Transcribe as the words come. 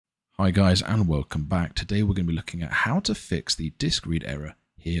Hi guys and welcome back. Today we're going to be looking at how to fix the disk read error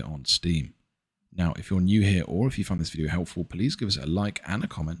here on Steam. Now if you're new here or if you find this video helpful, please give us a like and a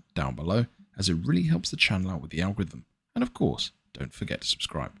comment down below as it really helps the channel out with the algorithm. And of course, don't forget to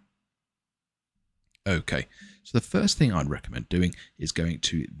subscribe. Okay, so the first thing I'd recommend doing is going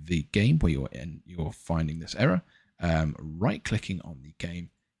to the game where you're finding this error, right clicking on the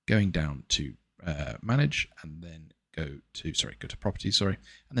game, going down to manage and then go to properties, and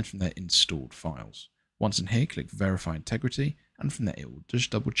then from there installed files. Once in here, click verify integrity, and from there it will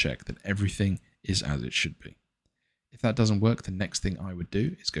just double check that everything is as it should be. If that doesn't work, the next thing I would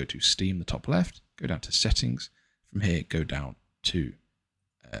do is go to Steam, the top left, go down to settings, from here go down to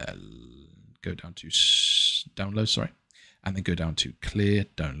download, and then go down to clear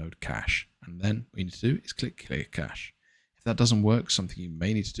download cache, and then what you need to do is click clear cache. If that doesn't work, something you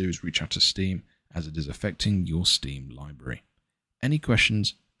may need to do is reach out to Steam, as it is affecting your Steam library. Any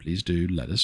questions, please do let us